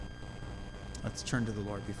Let's turn to the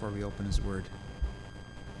Lord before we open His Word.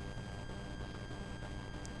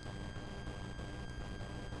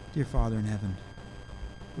 Dear Father in heaven,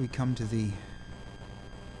 we come to Thee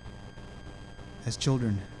as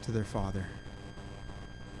children to their Father,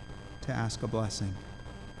 to ask a blessing,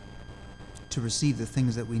 to receive the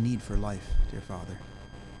things that we need for life, dear Father.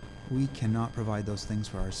 We cannot provide those things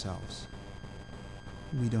for ourselves.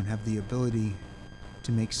 We don't have the ability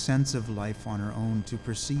to make sense of life on our own, to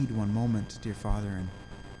proceed one moment, dear Father, and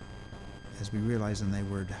as we realize in Thy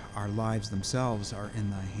Word, our lives themselves are in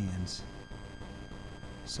Thy hands.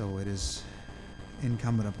 So it is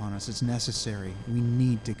incumbent upon us, it's necessary, we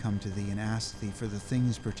need to come to Thee and ask Thee for the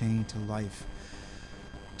things pertaining to life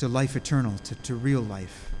eternal, to real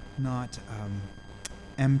life, not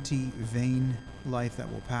empty, vain life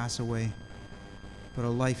that will pass away, but a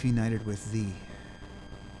life united with Thee.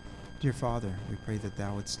 Dear Father, we pray that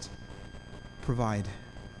Thou wouldst provide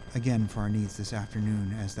again for our needs this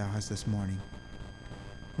afternoon as Thou hast this morning.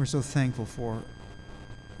 We're so thankful for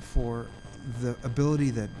the ability,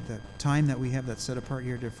 that time that we have that's set apart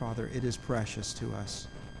here, dear Father. It is precious to us.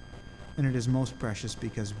 And it is most precious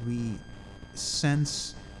because we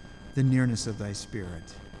sense the nearness of Thy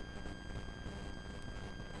Spirit.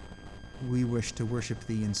 We wish to worship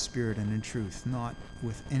Thee in spirit and in truth, not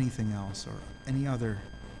with anything else or any other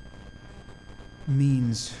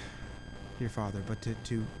means, dear Father, but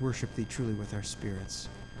to worship Thee truly with our spirits.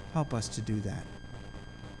 Help us to do that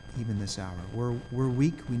even this hour. We're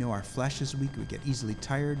weak. We know our flesh is weak. We get easily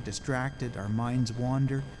tired, distracted. Our minds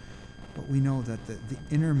wander. But we know that the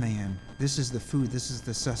inner man, this is the food, this is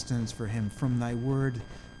the sustenance for him. From Thy Word,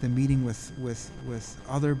 the meeting with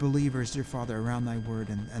other believers, dear Father, around Thy Word,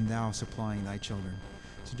 and Thou supplying Thy children.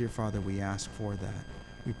 So, dear Father, we ask for that.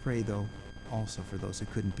 We pray, though, also for those who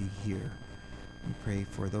couldn't be here. We pray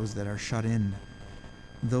for those that are shut in,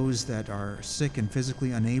 those that are sick and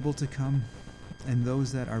physically unable to come, and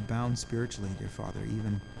those that are bound spiritually, dear Father,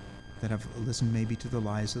 even that have listened maybe to the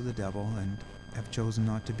lies of the devil and have chosen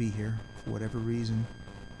not to be here for whatever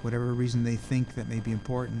reason they think that may be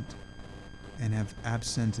important, and have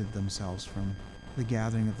absented themselves from the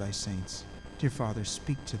gathering of Thy saints. Dear Father,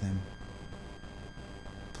 speak to them.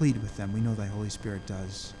 Plead with them. We know Thy Holy Spirit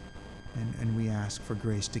does. And we ask for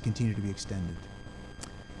grace to continue to be extended.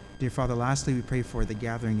 Dear Father, lastly, we pray for the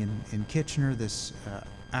gathering in Kitchener this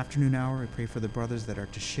afternoon hour. We pray for the brothers that are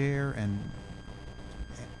to share,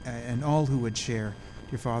 and all who would share,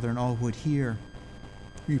 dear Father, and all who would hear.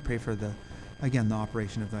 We pray for the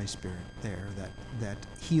operation of Thy Spirit there, that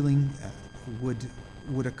healing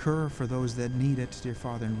would occur for those that need it, dear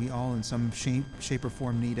Father, and we all in some shape or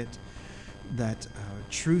form need it, that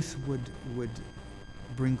truth would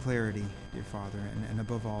bring clarity, dear Father, and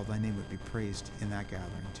above all, Thy name would be praised in that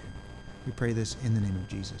gathering too. We pray this in the name of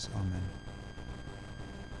Jesus. Amen.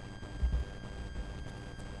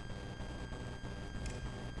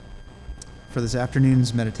 For this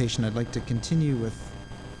afternoon's meditation, I'd like to continue with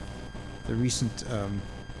the recent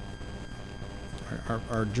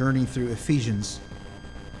our journey through Ephesians,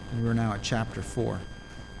 and we're now at chapter 4.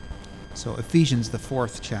 So Ephesians, the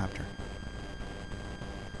 4th chapter.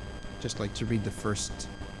 Just like to read the first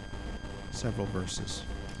several verses.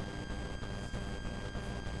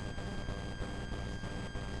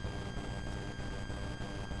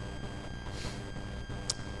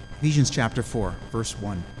 Ephesians chapter 4, verse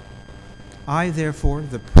 1. I, therefore,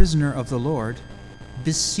 the prisoner of the Lord,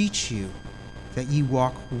 beseech you that ye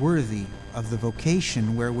walk worthy of the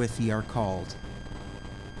vocation wherewith ye are called,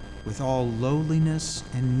 with all lowliness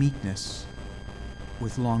and meekness,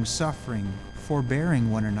 with long-suffering, forbearing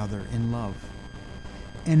one another in love,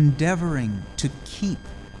 endeavoring to keep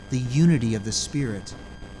the unity of the Spirit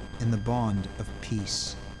in the bond of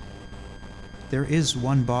peace. There is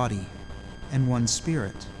one body and one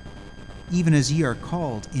Spirit, even as ye are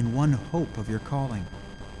called in one hope of your calling,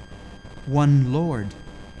 one Lord,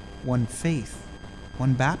 one faith,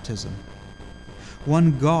 one baptism,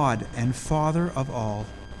 one God and Father of all,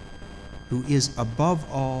 who is above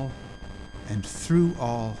all and through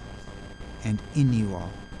all and in you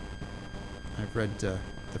all. I've read the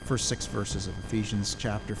first 6 verses of Ephesians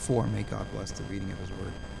chapter 4. May God bless the reading of His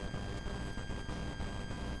Word.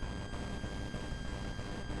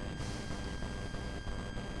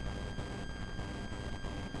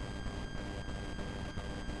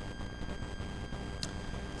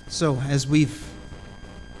 So, as we've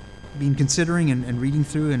been considering and reading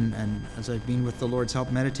through, and as I've been with the Lord's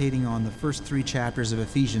help meditating on the first 3 chapters of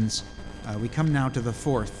Ephesians, we come now to the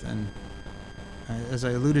 4th, and as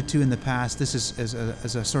I alluded to in the past, this is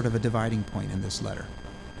as a sort of a dividing point in this letter.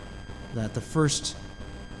 That the first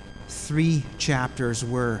 3 chapters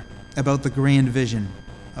were about the grand vision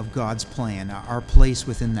of God's plan, our place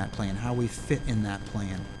within that plan, how we fit in that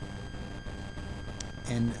plan.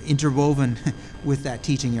 And interwoven with that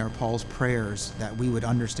teaching are Paul's prayers that we would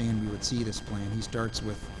understand, we would see this plan. He starts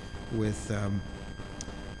with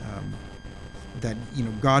that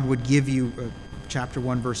God would give you, chapter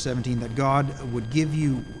 1, verse 17, that God would give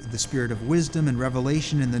you the spirit of wisdom and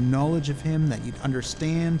revelation and the knowledge of Him, that you'd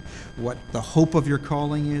understand what the hope of your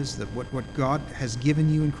calling is, that what God has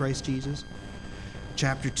given you in Christ Jesus.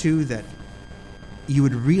 Chapter 2, that you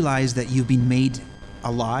would realize that you've been made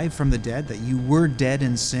alive from the dead, that you were dead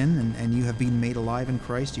in sin and you have been made alive in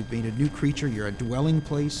Christ. You've been a new creature. You're a dwelling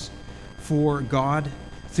place for God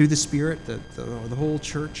through the Spirit, the whole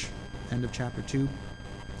church. End of chapter 2.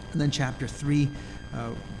 And then chapter 3,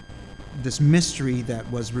 this mystery that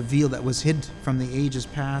was revealed, that was hid from the ages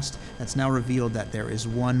past, that's now revealed, that there is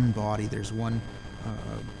one body, there's one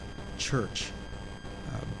church.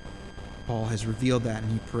 Paul has revealed that,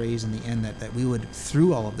 and he prays in the end that we would,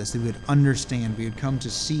 through all of this, that we would understand, we would come to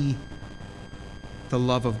see the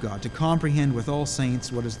love of God, to comprehend with all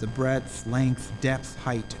saints what is the breadth, length, depth,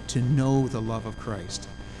 height, to know the love of Christ.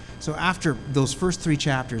 So after those first 3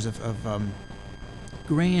 chapters of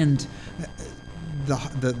grand,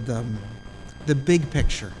 the big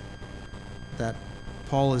picture that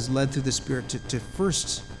Paul is led through the Spirit to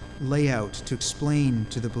first lay out, to explain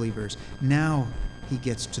to the believers, now he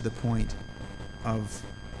gets to the point of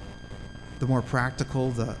the more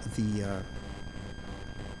practical, the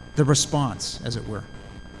response, as it were.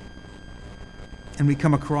 And we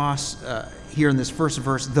come across here in this first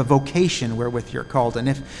verse the vocation wherewith you're called. And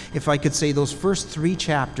if I could say, those first 3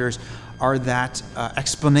 chapters are that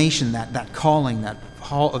explanation, that calling, that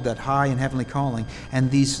high and heavenly calling, and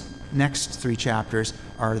these next 3 chapters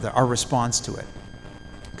are our response to it.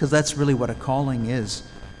 Because that's really what a calling is.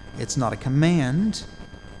 It's not a command.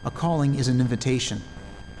 A calling is an invitation.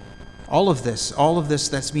 All of this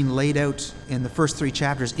that's been laid out in the first 3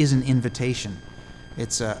 chapters is an invitation.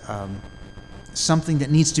 It's something that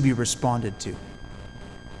needs to be responded to.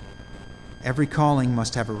 Every calling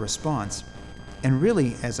must have a response. And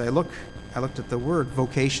really, as I looked at the word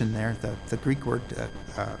vocation there, the Greek word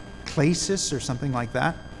klesis or something like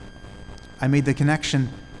that, I made the connection.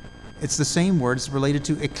 It's the same word. It's related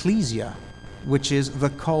to ecclesia, which is the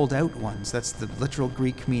called out ones. That's the literal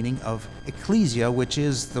Greek meaning of ecclesia, which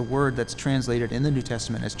is the word that's translated in the New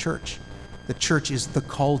Testament as church. The church is the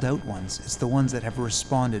called out ones. It's the ones that have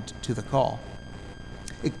responded to the call.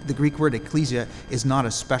 The Greek word ecclesia is not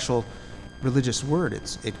a special religious word.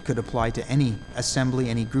 It could apply to any assembly,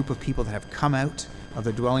 any group of people that have come out of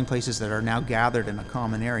their dwelling places that are now gathered in a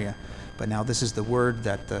common area. But now this is the word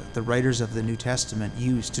that the writers of the New Testament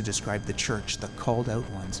use to describe the church, the called out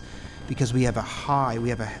ones, because we have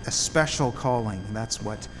a special calling. And that's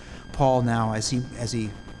what Paul now, as he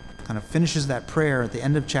kind of finishes that prayer at the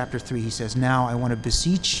end of chapter 3, he says, now I want to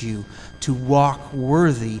beseech you to walk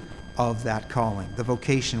worthy of that calling, the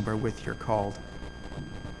vocation wherewith you're called.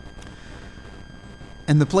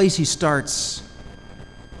 And the place he starts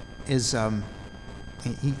is,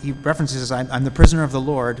 he references, I'm the prisoner of the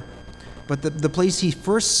Lord, but the place he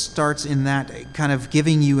first starts in that, kind of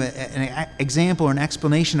giving you an example or an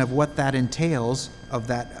explanation of what that entails, of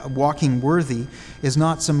that walking worthy, is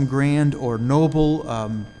not some grand or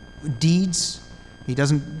noble deeds. He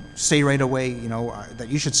doesn't say right away, that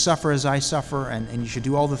you should suffer as I suffer, and you should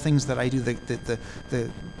do all the things that I do, the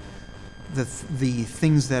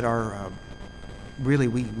things that are really,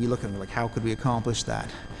 we look at them like, how could we accomplish that?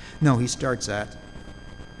 No, he starts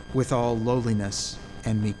with all lowliness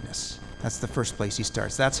and meekness. That's the first place he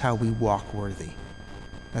starts. That's how we walk worthy.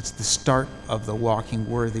 That's the start of the walking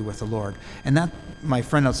worthy with the Lord. And that, my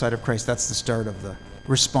friend outside of Christ, that's the start of the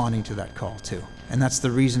responding to that call too. And that's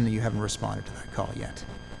the reason that you haven't responded to that call yet.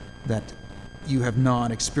 That you have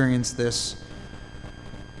not experienced this.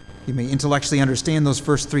 You may intellectually understand those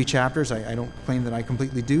first 3 chapters. I don't claim that I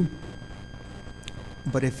completely do.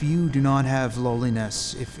 But if you do not have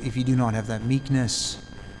lowliness, if you do not have that meekness,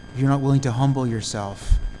 if you're not willing to humble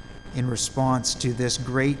yourself in response to this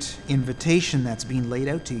great invitation that's being laid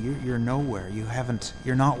out to you, you're nowhere.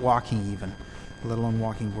 You're not walking even, let alone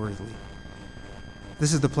walking worthily.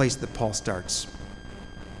 This is the place that Paul starts.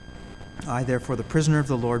 I, therefore, the prisoner of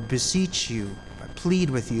the Lord, beseech you, I plead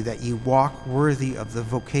with you that you walk worthy of the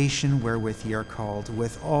vocation wherewith ye are called,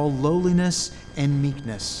 with all lowliness and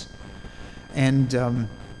meekness. And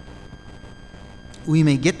we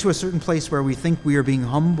may get to a certain place where we think we are being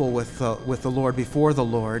humble with the Lord, before the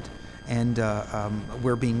Lord, and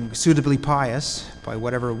we're being suitably pious by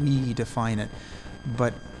whatever we define it.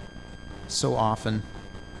 But so often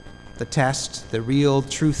The test, the real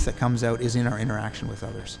truth that comes out is in our interaction with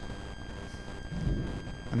others.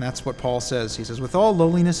 And that's what Paul says. He says, with all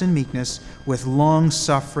lowliness and meekness, with long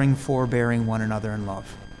suffering, forbearing one another in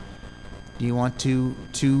love. Do you want to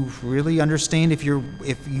really understand if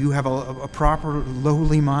you have a proper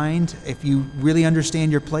lowly mind, if you really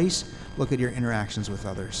understand your place, look at your interactions with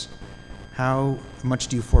others. How much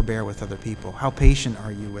do you forbear with other people? How patient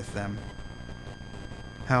are you with them?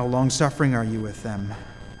 How long-suffering are you with them?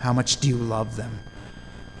 How much do you love them?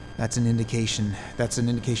 That's an indication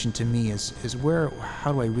to me is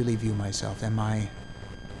how do I really view myself? Am I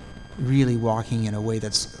really walking in a way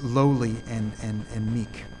that's lowly and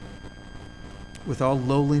meek? With all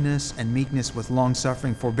lowliness and meekness, with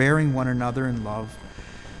long-suffering, forbearing one another in love,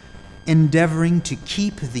 endeavoring to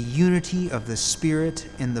keep the unity of the Spirit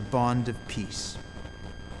in the bond of peace.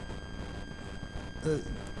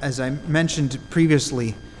 As I mentioned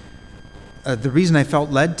previously, the reason I felt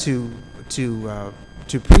led to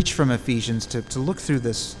preach from Ephesians, to look through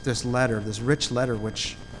this letter, this rich letter,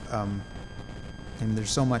 which, and there's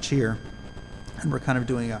so much here, and we're kind of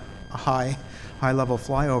doing a high-level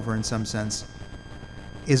flyover in some sense,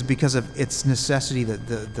 is because of its necessity,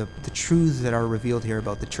 the truths that are revealed here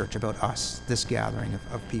about the church, about us, this gathering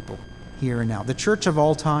of people here and now. The church of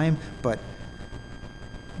all time, but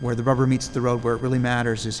where the rubber meets the road, where it really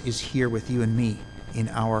matters, is here with you and me in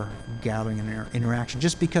our gathering and our interaction,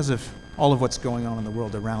 just because of all of what's going on in the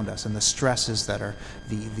world around us and the stresses that are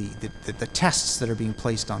the tests that are being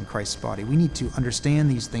placed on Christ's body. We need to understand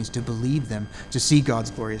these things, to believe them, to see God's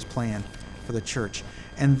glorious plan for the church.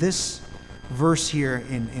 And this verse here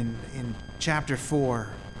in chapter 4,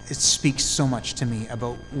 it speaks so much to me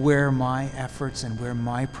about where my efforts and where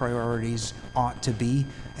my priorities ought to be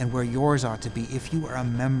and where yours ought to be if you are a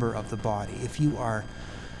member of the body, if you are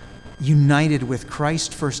united with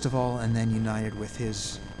Christ first of all and then united with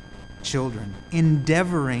his children,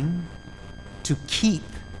 endeavoring to keep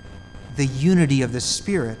the unity of the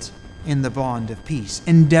Spirit in the bond of peace.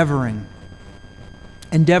 Endeavoring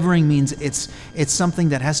means it's something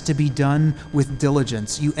that has to be done with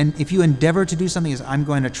diligence. And if you endeavor to do something, is I'm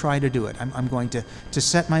going to try to do it. I'm going to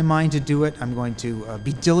set my mind to do it. I'm going to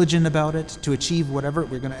be diligent about it to achieve whatever.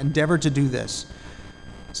 We're going to endeavor to do this.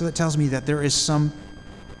 So that tells me that there is some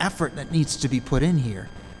effort that needs to be put in here.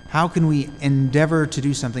 How can we endeavor to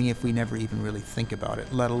do something if we never even really think about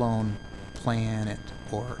it, let alone plan it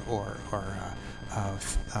or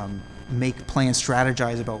make plans,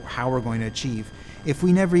 strategize about how we're going to achieve? If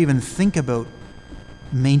we never even think about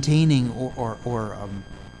maintaining or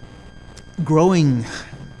growing,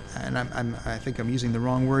 and I think I'm using the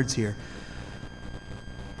wrong words here,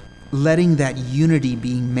 letting that unity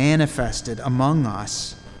being manifested among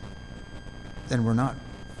us, then we're not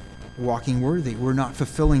walking worthy. We're not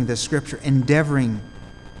fulfilling the Scripture, endeavoring,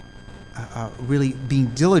 really being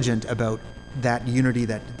diligent about that unity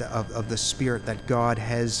of the Spirit that God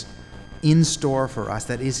has in store for us,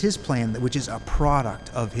 that is his plan, which is a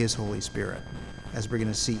product of his Holy Spirit, as we're going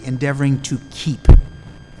to see. Endeavoring to keep.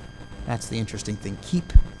 That's the interesting thing.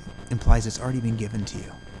 Keep implies it's already been given to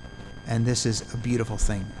you. And this is a beautiful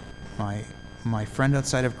thing. My friend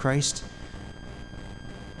outside of Christ,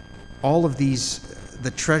 all of these,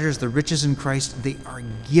 the treasures, the riches in Christ, they are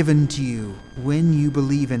given to you when you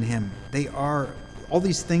believe in him. They are, all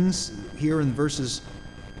these things here in verses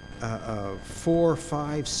 4,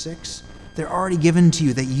 5, 6, they're already given to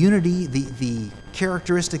you. That unity, the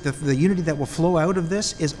characteristic, the unity that will flow out of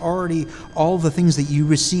this is already all the things that you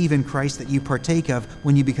receive in Christ, that you partake of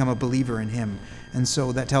when you become a believer in him. And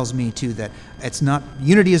so that tells me too that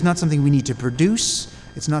unity is not something we need to produce.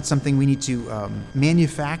 It's not something we need to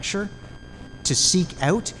manufacture, to seek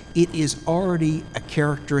out. It is already a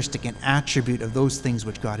characteristic, an attribute of those things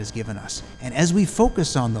which God has given us. And as we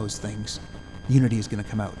focus on those things, unity is going to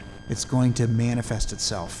come out. It's going to manifest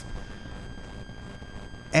itself.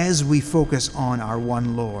 As we focus on our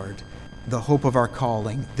one Lord, the hope of our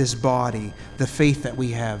calling, this body, the faith that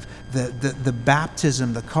we have, the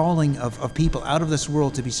baptism, the calling of people out of this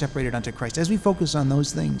world to be separated unto Christ, as we focus on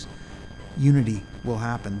those things, unity will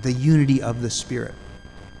happen, the unity of the Spirit.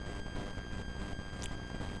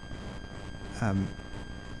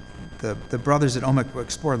 The brothers at OMIC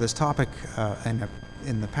explored this topic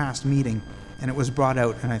in the past meeting, and it was brought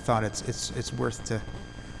out, and I thought it's worth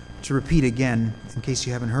to repeat again, in case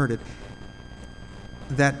you haven't heard it,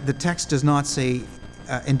 that the text does not say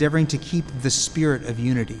endeavoring to keep the spirit of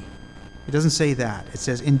unity. It doesn't say that. It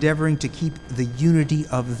says endeavoring to keep the unity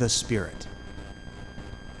of the Spirit.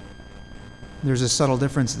 There's a subtle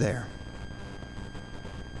difference there.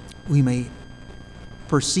 We may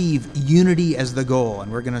perceive unity as the goal,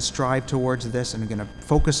 and we're going to strive towards this, and we're going to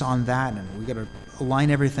focus on that, and we're going to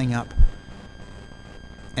line everything up.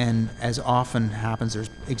 And as often happens, there's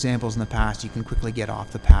examples in the past, you can quickly get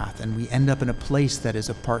off the path, and we end up in a place that is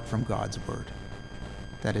apart from God's word.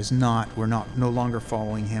 That is not, we're no longer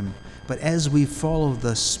following him. But as we follow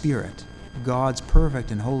the Spirit, God's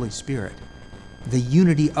perfect and Holy Spirit, the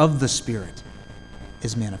unity of the Spirit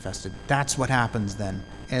is manifested. That's what happens then,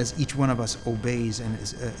 as each one of us obeys and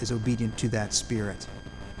is obedient to that Spirit,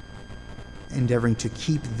 endeavoring to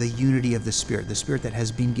keep the unity of the Spirit that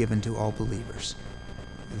has been given to all believers.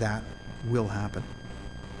 That will happen.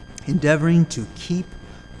 Endeavoring to keep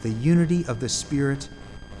the unity of the Spirit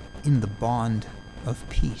in the bond of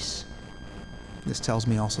peace. This tells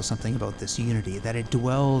me also something about this unity, that it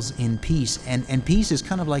dwells in peace. And peace is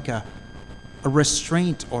kind of like a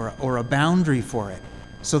restraint or a boundary for it.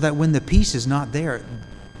 So that when the peace is not there, it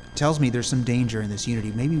tells me there's some danger in this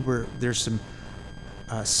unity. Maybe there's some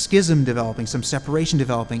schism developing, some separation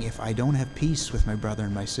developing if I don't have peace with my brother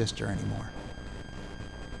and my sister anymore.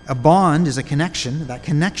 A bond is a connection, that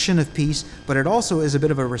connection of peace, but it also is a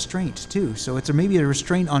bit of a restraint too. So it's maybe a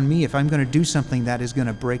restraint on me if I'm going to do something that is going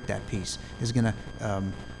to break that peace, is going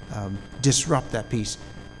to disrupt that peace.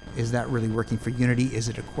 Is that really working for unity? Is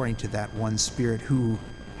it according to that one Spirit who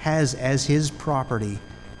has as his property,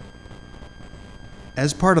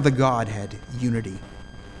 as part of the Godhead, unity?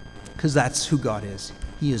 Because that's who God is.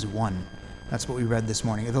 He is one. That's what we read this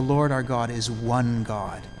morning. The Lord our God is one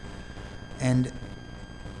God. And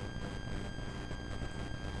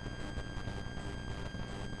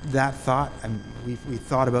that thought, we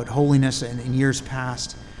thought about holiness in years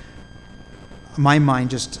past. My mind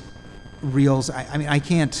just reels. I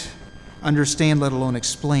can't understand, let alone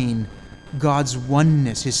explain, God's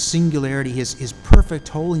oneness, his singularity, his perfect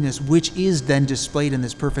holiness, which is then displayed in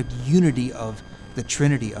this perfect unity of the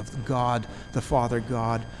Trinity, of God the Father,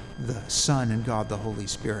 God the Son, and God the Holy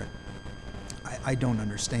Spirit. I don't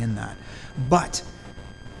understand that. But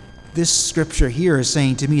this scripture here is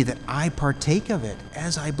saying to me that I partake of it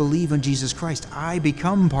as I believe in Jesus Christ. I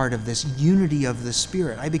become part of this unity of the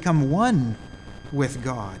Spirit. I become one with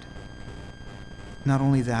God. Not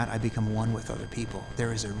only that, I become one with other people.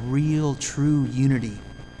 There is a real, true unity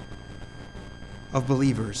of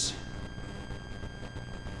believers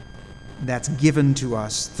that's given to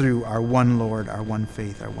us through our one Lord, our one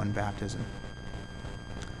faith, our one baptism.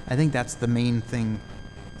 I think that's the main thing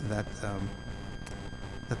that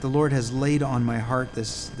the Lord has laid on my heart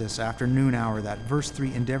this afternoon hour, that verse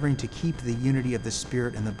 3, endeavoring to keep the unity of the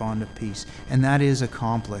Spirit and the bond of peace. And that is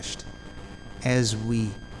accomplished as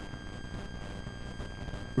we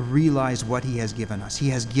realize what he has given us. He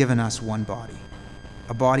has given us one body.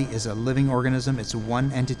 A body is a living organism. It's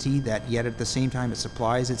one entity that yet at the same time it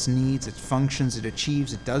supplies its needs, it functions, it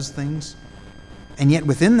achieves, it does things. And yet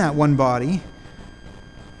within that one body,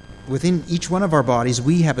 within each one of our bodies,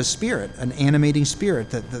 we have a spirit, an animating spirit,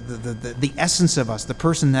 the essence of us, the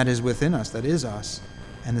person that is within us, that is us.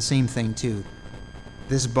 And the same thing too.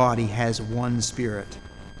 This body has one Spirit,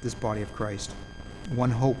 this body of Christ.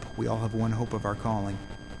 One hope. We all have one hope of our calling.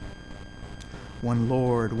 One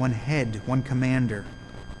Lord, one head, one commander.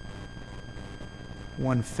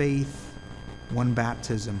 One faith, one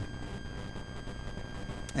baptism.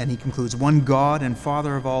 And he concludes, one God and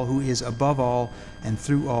Father of all, who is above all and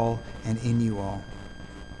through all and in you all.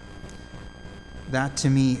 That to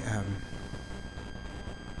me,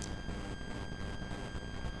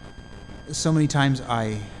 so many times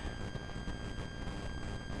I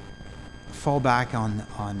fall back on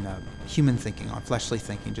human thinking, on fleshly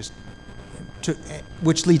thinking,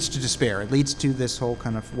 which leads to despair. It leads to this whole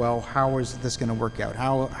kind of, well, how is this going to work out?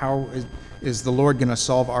 How is the Lord going to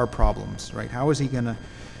solve our problems, right? How is he going to,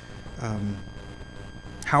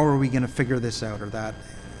 how are we going to figure this out or that?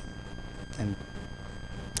 And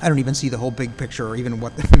I don't even see the whole big picture, or even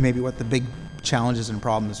what the big challenges and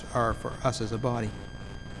problems are for us as a body.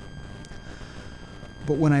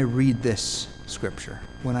 But when I read this scripture,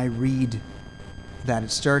 when I read that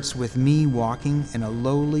it starts with me walking in a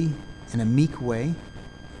lowly, in a meek way,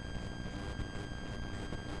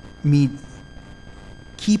 me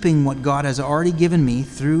keeping what God has already given me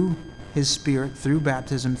through his Spirit, through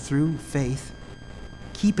baptism, through faith,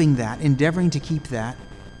 keeping that, endeavoring to keep that,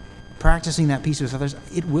 practicing that peace with others,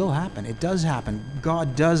 it will happen. It does happen.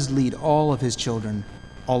 God does lead all of his children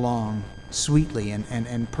along sweetly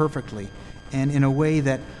and perfectly, and in a way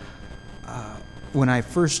that when I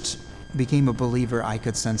first became a believer, I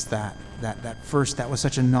could sense that was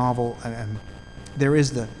such a novel. There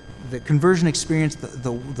is the conversion experience,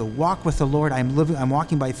 the walk with the Lord. I'm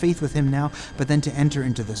walking by faith with him now, but then to enter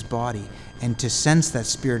into this body and to sense that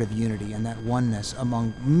spirit of unity and that oneness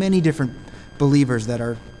among many different believers that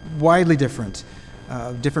are widely different,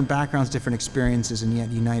 different backgrounds, different experiences, and yet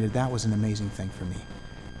united. That was an amazing thing for me,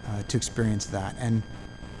 to experience that. And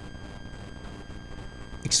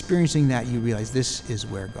experiencing that, you realize this is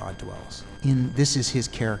where God dwells. This is his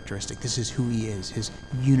characteristic. This is who he is, his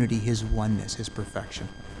unity, his oneness, his perfection.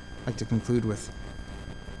 I'd like to conclude with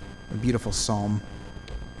a beautiful psalm,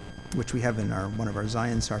 which we have in one of our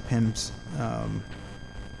Zion Sarp hymns.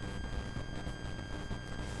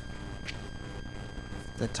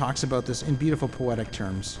 That talks about this in beautiful poetic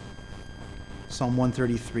terms. Psalm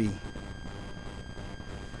 133.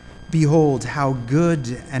 Behold, how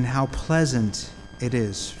good and how pleasant it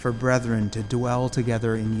is for brethren to dwell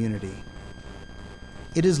together in unity.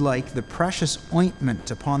 It is like the precious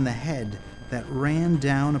ointment upon the head that ran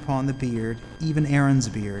down upon the beard, even Aaron's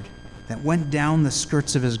beard, that went down the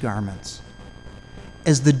skirts of his garments.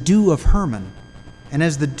 As the dew of Hermon, and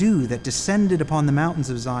as the dew that descended upon the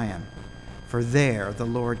mountains of Zion. For there the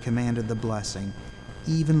Lord commanded the blessing,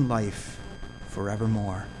 even life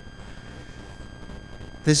forevermore.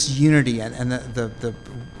 This unity, and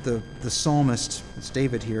the psalmist, it's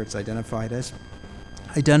David here, it's identified as,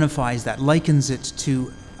 identifies that, likens it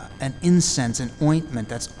to an incense, an ointment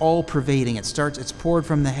that's all pervading. It's poured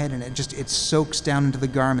from the head, and it soaks down into the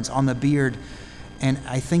garments, on the beard. And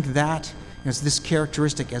I think that, it's this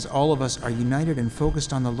characteristic, as all of us are united and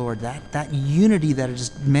focused on the Lord, that unity that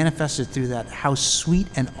is manifested through that, how sweet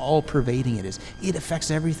and all-pervading it is. It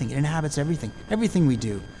affects everything. It inhabits everything. Everything we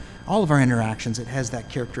do. All of our interactions, it has that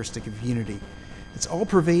characteristic of unity. It's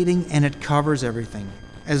all-pervading, and it covers everything.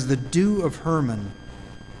 As the dew of Hermon.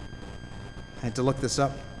 I had to look this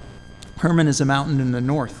up. Hermon is a mountain in the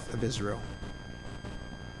north of Israel.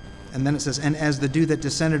 And then it says, and as the dew that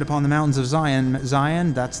descended upon the mountains of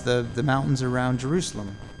Zion, that's the mountains around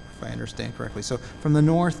Jerusalem, if I understand correctly. So from the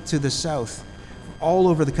north to the south, all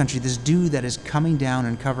over the country, this dew that is coming down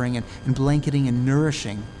and covering and blanketing and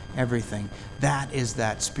nourishing everything. That is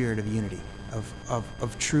that spirit of unity,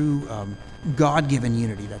 of true God-given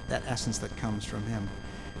unity, that essence that comes from him.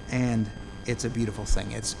 And it's a beautiful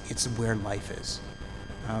thing. It's where life is.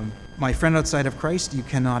 My friend outside of Christ, you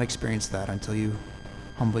cannot experience that until you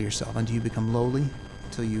humble yourself, until you become lowly,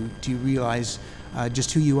 until you realize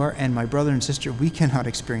just who you are. And my brother and sister, we cannot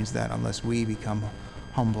experience that unless we become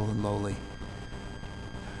humble and lowly.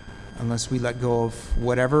 Unless we let go of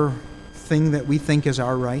whatever thing that we think is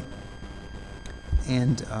our right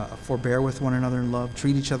and forbear with one another in love,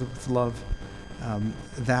 treat each other with love.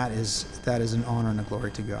 That is an honor and a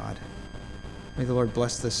glory to God. May the Lord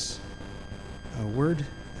bless this word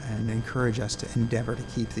and encourage us to endeavor to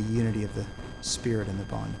keep the unity of the Spirit and the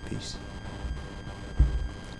bond of peace.